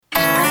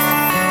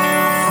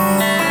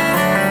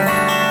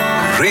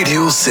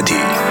Radio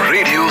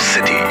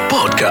city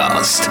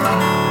podcast.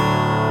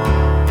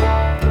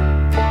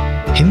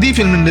 Hindi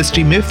film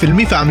industry में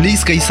फिल्मी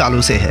families कई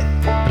सालों से है।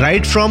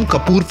 राइट फ्रॉम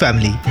कपूर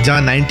फैमिली,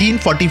 जहां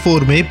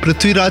 1944 में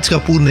पृथ्वीराज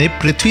कपूर ने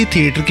पृथ्वी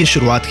थिएटर की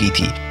शुरुआत की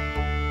थी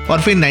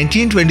और फिर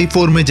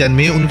 1924 में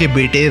जन्मे उनके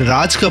बेटे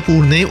राज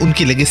कपूर ने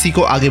उनकी लेगेसी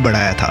को आगे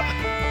बढ़ाया था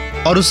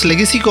और उस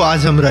लेगेसी को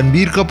आज हम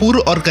रणबीर कपूर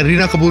और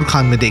करीना कपूर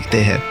खान में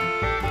देखते हैं।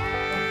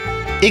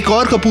 एक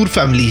और कपूर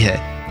फैमिली है,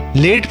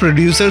 लेट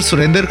प्रोड्यूसर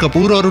सुरेंद्र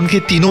कपूर और उनके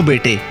तीनों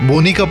बेटे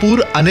बोनी कपूर,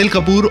 अनिल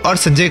कपूर और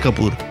संजय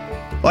कपूर,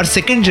 और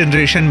सेकेंड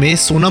जनरेशन में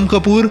सोनम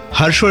कपूर,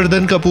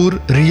 हर्षवर्धन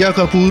कपूर, रिया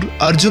कपूर,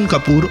 अर्जुन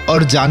कपूर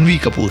और जानवी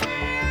कपूर।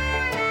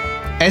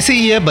 ऐसे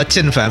ही है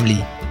बच्चन फैमिली,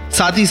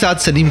 साथ ही साथ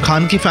सलीम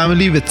खान की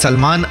family with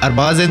Salman,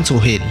 Arbaaz and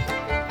Sohail.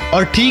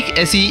 और ठीक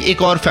ऐसी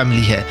एक और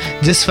फैमिली है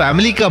जिस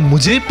फैमिली का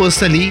मुझे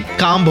पर्सनली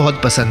काम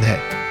बहुत पसंद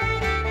है।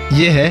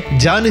 यह है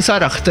जान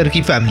निसार अख्तर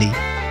की फैमिली,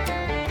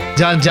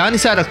 जहां जान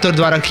निसार अख्तर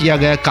द्वारा किया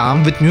गया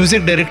काम with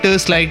music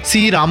directors like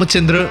C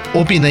Ramchandra,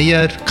 OP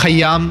Nayyar,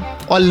 Khayyam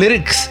और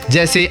लिरिक्स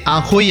जैसे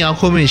आंखों ही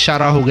आंखों में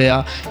इशारा हो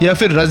गया या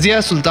फिर रजिया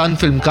सुल्तान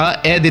फिल्म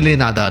का ए दिले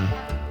नादान।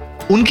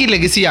 उनकी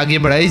लेगेसी आगे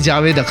बढ़ाई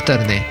जावेद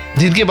अख्तर ने,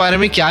 जिनके बारे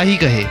में क्या ही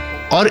कहे।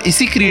 और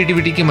इसी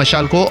क्रिएटिविटी की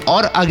मशाल को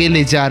और आगे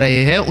ले जा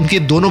रहे हैं उनके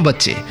दोनों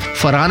बच्चे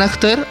फरहान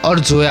अख्तर और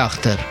Zoya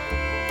Akhtar.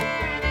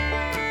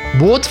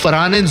 Both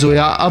Farhan and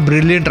Zoya are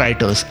brilliant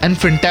writers and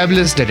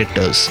fantabulous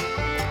directors.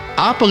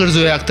 आप अगर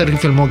जोया अख्तर की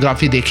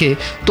फिल्मोग्राफी देखें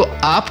तो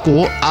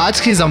आपको आज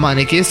के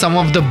जमाने के some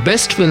of the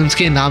best films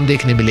के नाम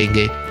देखने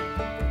मिलेंगे,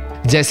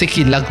 जैसे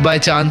कि लक बाय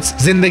चांस,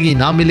 जिंदगी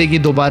ना मिलेगी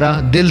दोबारा,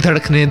 दिल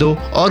धड़कने दो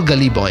और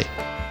गली बॉय।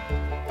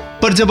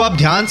 पर जब आप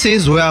ध्यान से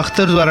जोया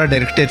अख्तर द्वारा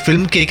डायरेक्टेड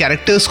फिल्म के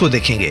कैरेक्टर्स को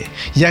देखेंगे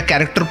या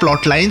कैरेक्टर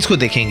प्लॉट लाइंस को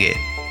देखेंगे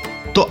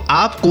तो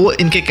आपको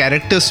इनके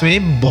कैरेक्टर्स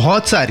में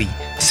बहुत सारी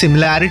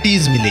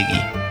सिमिलैरिटीज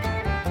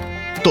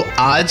मिलेगी। तो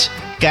आज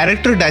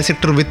कैरेक्टर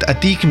डायसेक्टर विद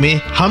अतीक में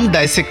हम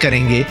डायसेक्ट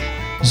करेंगे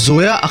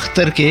जोया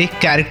अख्तर के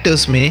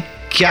कैरेक्टर्स में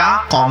क्या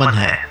कॉमन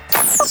है।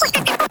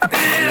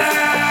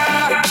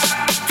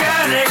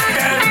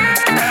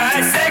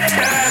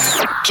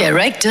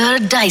 Character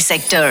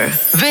dissector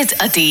with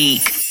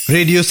Atiq.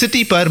 Radio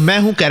city पर मैं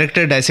हूं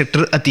कैरेक्टर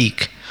डायसेक्टर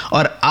अतीक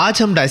और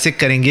आज हम डायसेक्ट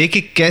करेंगे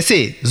कि कैसे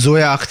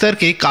जोया अख्तर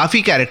के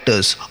काफी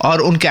कैरेक्टर्स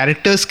और उन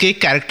कैरेक्टर्स के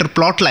character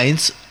plot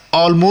lines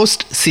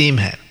almost same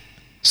है।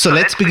 So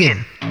let's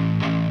begin.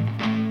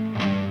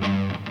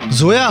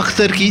 Zoya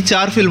Akhtar की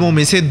 4 फिल्मों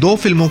में से 2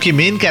 फिल्मों के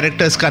मेन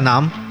कैरेक्टर्स का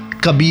नाम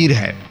कबीर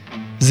है।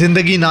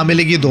 जिंदगी ना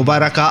मिलेगी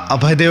दोबारा का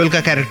अभय देओल का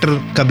कैरेक्टर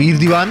कबीर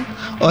दीवान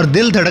और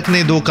दिल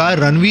धड़कने दो का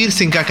रणवीर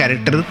सिंह का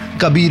कैरेक्टर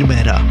कबीर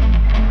मेहरा।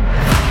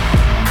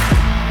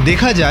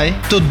 देखा जाए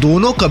तो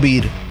दोनों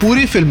कबीर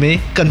पूरी फिल्म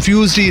में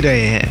कंफ्यूज्ड ही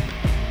रहे हैं।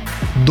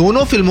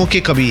 दोनों फिल्मों के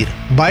Kabir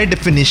by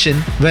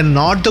definition were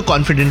not the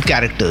confident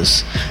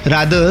characters,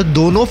 rather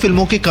दोनों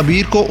फिल्मों के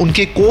कबीर को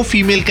उनके को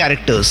फीमेल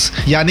कैरेक्टर्स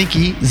यानी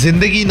कि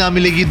जिंदगी ना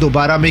मिलेगी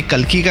दोबारा में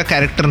कल्की का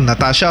कैरेक्टर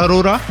नताशा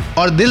अरोरा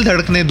और दिल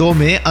धड़कने दो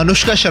में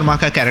अनुष्का शर्मा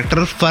का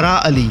कैरेक्टर फराह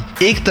अली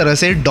एक तरह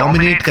से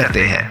डोमिनेट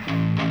करते हैं।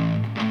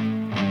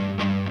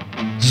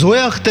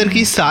 जोया अख्तर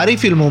की सारी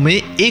फिल्मों में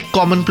एक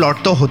कॉमन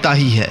प्लॉट तो होता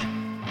ही है,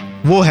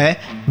 वो है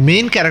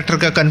मेन कैरेक्टर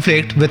का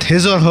कन्फ्लिक्ट विद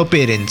हिज और her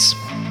parents.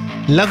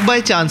 Luck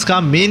by chance का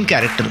मेन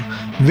कैरेक्टर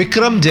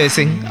विक्रम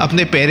जयसिंह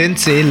अपने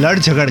पेरेंट्स से लड़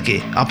झगड़ के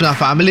अपना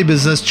फैमिली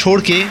बिजनेस छोड़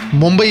के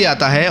मुंबई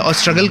आता है और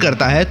स्ट्रगल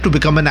करता है टू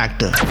बिकम एन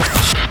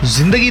एक्टर।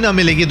 जिंदगी ना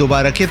मिलेगी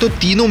दोबारा के तो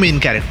तीनों मेन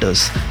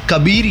कैरेक्टर्स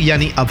कबीर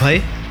यानी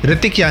अभय,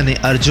 ऋतिक यानी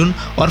अर्जुन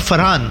और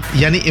फरहान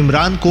यानी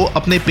इमरान को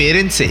अपने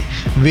पेरेंट्स से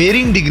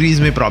वेरिंग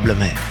डिग्रीज में प्रॉब्लम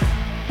है।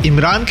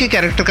 इमरान के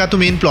कैरेक्टर का तो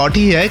मेन प्लॉट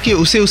ही है कि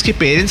उसे उसके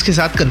पेरेंट्स के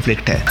साथ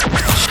कन्फ्लिक्ट है।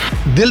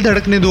 दिल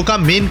धड़कने दो का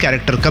मेन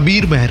कैरेक्टर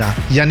कबीर मेहरा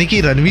यानी कि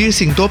रणवीर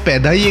सिंह तो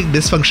पैदा ही एक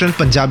डिसफंक्शनल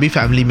पंजाबी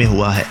फैमिली में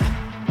हुआ है,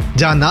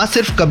 जहां ना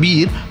सिर्फ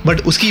कबीर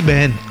बट उसकी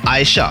बहन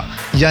आयशा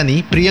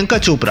यानी प्रियंका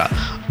चोपड़ा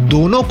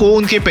दोनों को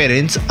उनके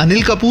पेरेंट्स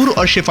अनिल कपूर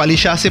और शेफाली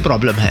शाह से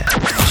प्रॉब्लम है।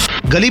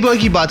 गली बॉय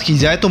की बात की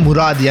जाए तो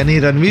मुराद यानी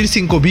रणवीर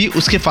सिंह को भी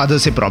उसके फादर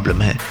से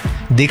प्रॉब्लम है।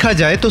 देखा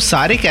जाए तो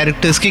सारे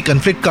कैरेक्टर्स के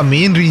कन्फ्लिक्ट का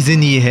मेन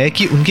रीजन ये है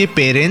कि उनके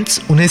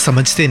पेरेंट्स उन्हें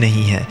समझते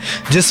नहीं हैं,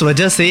 जिस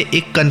वजह से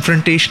एक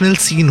कन्फ्रंटेशनल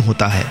सीन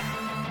होता है।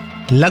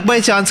 लक बाय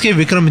चांस के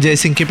विक्रम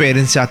जयसिंह के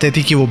पेरेंट्स चाहते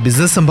थे कि वो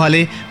बिजनेस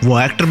संभाले, वो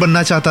एक्टर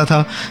बनना चाहता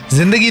था।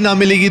 जिंदगी ना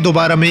मिलेगी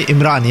दोबारा में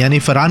इमरान यानी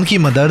फरहान की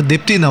मदर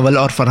दीप्ति नवल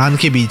और फरहान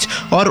के बीच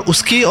और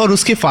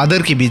उसके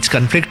फादर के बीच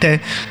कन्फ्लिक्ट है।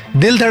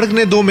 दिल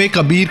धड़कने दो में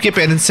कबीर के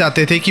पेरेंट्स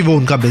चाहते थे कि वो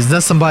उनका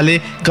बिजनेस संभाले,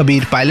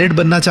 कबीर पायलट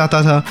बनना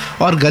चाहता था।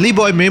 और गली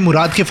बॉय में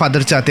मुराद के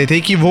फादर चाहते थे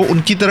कि वो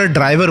उनकी तरह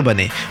ड्राइवर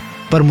बने,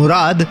 पर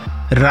मुराद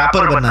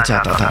रैपर बनना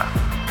चाहता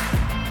था।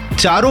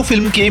 चारों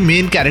फिल्म के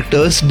मेन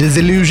कैरेक्टर्स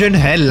डिसइल्यूजन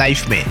है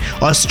लाइफ में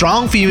और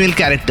स्ट्रॉन्ग फीमेल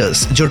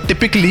कैरेक्टर्स जो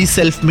टिपिकली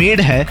सेल्फ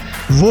मेड है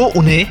वो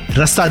उन्हें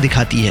रास्ता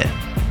दिखाती है।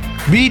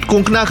 बीट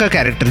कोंकणा का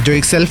कैरेक्टर जो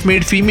एक सेल्फ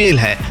मेड फीमेल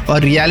है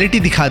और रियलिटी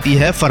दिखाती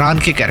है फरहान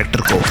के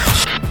कैरेक्टर को।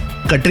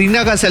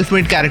 कटरीना का सेल्फ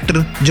मेड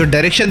कैरेक्टर जो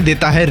डायरेक्शन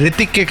देता है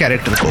ऋतिक के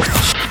कैरेक्टर को।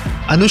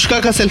 अनुष्का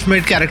का सेल्फ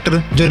मेड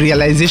कैरेक्टर जो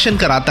रियलाइजेशन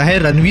कराता है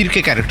रणवीर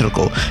के कैरेक्टर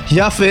को,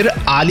 या फिर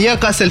आलिया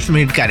का सेल्फ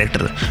मेड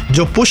कैरेक्टर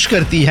जो पुश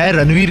करती है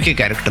रणवीर के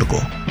कैरेक्टर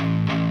को।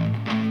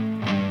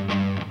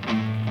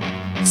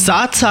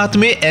 साथ साथ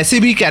में ऐसे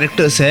भी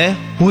कैरेक्टर्स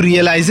है who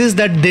realizes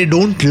that they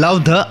don't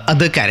love the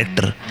other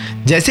character,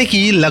 जैसे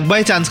कि लक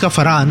बाय चांस का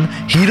फरहान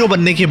हीरो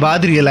बनने के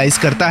बाद रियलाइज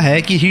करता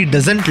है कि ही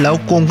डजंट लव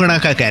कोंकणा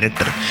का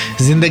कैरेक्टर।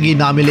 जिंदगी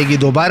ना मिलेगी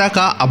दोबारा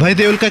का अभय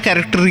देओल का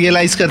कैरेक्टर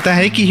रियलाइज करता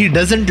है कि ही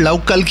डजंट लव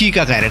कल्कि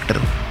का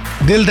कैरेक्टर।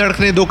 दिल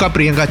धड़कने दो का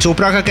प्रियंका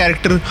चोपड़ा का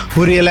character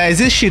who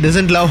realizes she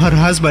doesn't love her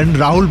husband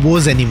Rahul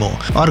Bose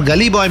anymore, और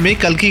गली बॉय में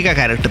कल्कि का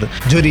कैरेक्टर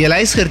जो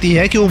रियलाइज करती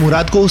है कि वो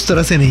मुराद को उस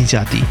तरह से नहीं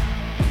चाहती।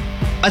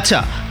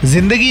 अच्छा,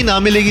 जिंदगी ना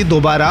मिलेगी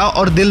दोबारा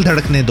और दिल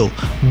धड़कने दो,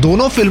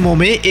 दोनों फिल्मों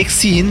में एक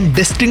सीन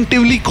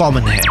डिस्टिंक्टिवली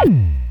कॉमन है।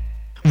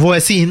 वो है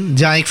सीन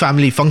जहां एक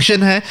फैमिली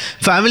फंक्शन है,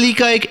 फैमिली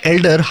का एक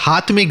एल्डर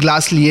हाथ में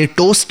ग्लास लिए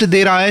टोस्ट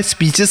दे रहा है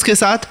स्पीचेस के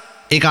साथ,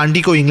 एक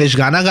आंटी को इंग्लिश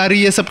गाना गा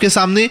रही है सबके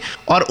सामने,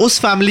 और उस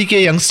फैमिली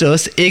के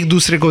यंगस्टर्स एक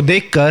दूसरे को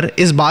देखकर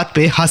इस बात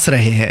पे हंस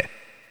रहे हैं।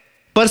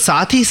 पर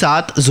साथ ही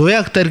साथ जोया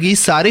अख्तर की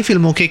सारी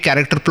फिल्मों के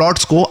कैरेक्टर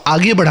प्लॉट्स को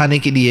आगे बढ़ाने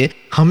के लिए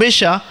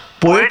हमेशा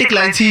पोएटिक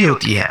लाइन्स ही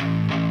होती है।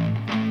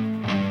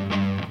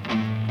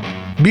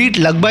 बीट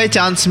लक बाय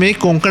चांस में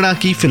कोंकणा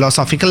की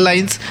फिलोसॉफिकल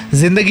लाइंस,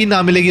 जिंदगी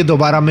ना मिलेगी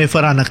दोबारा में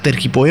फरहान अख्तर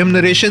की पोएम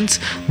नरेशंस,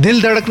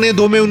 दिल धड़कने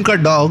दो में उनका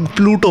डॉग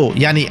प्लूटो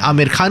यानी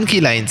आमिर खान की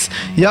लाइंस,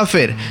 या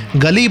फिर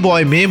गली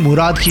बॉय में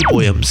मुराद की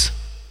पोएम्स।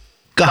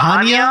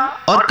 कहानियां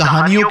और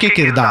कहानियों के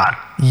किरदार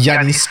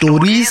यानी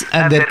stories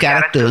and their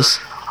characters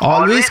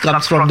always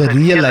comes from the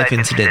real life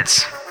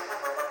incidents.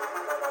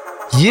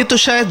 ये तो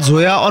शायद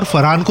जोया और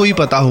फरहान को ही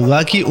पता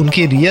होगा कि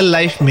उनके रियल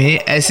लाइफ में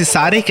ऐसे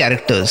सारे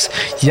कैरेक्टर्स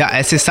या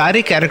ऐसे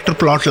सारे कैरेक्टर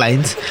प्लॉट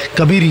लाइंस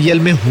कभी रियल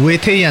में हुए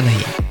थे या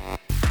नहीं।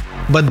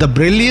 But the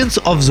brilliance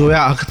of Zoya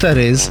Akhtar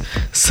is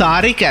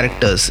सारे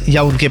कैरेक्टर्स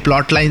या उनके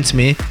प्लॉट लाइंस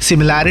में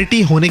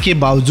सिमिलैरिटी होने के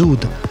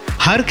बावजूद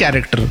हर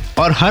कैरेक्टर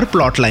और हर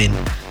प्लॉट लाइन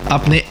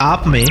अपने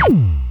आप में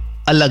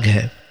अलग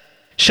है।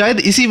 शायद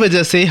इसी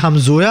वजह से हम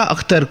जोया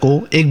अख्तर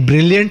को एक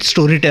ब्रिलियंट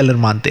स्टोरी टेलर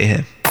मानते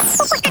हैं।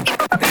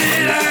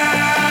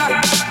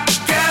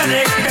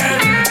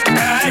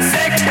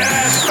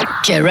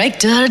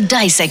 Character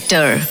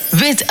Dissector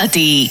with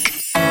Atiq.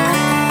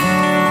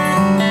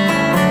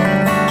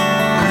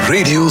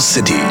 Radio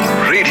city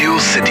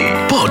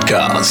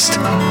podcast.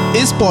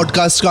 इस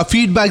पॉडकास्ट का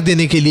फीडबैक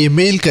देने के लिए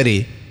मेल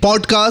करें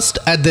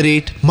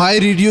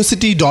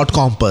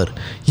podcast@myradiocity.com पर,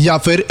 या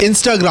फिर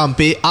इंस्टाग्राम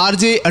पे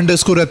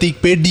RJ_Atiq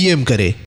पे DM करें।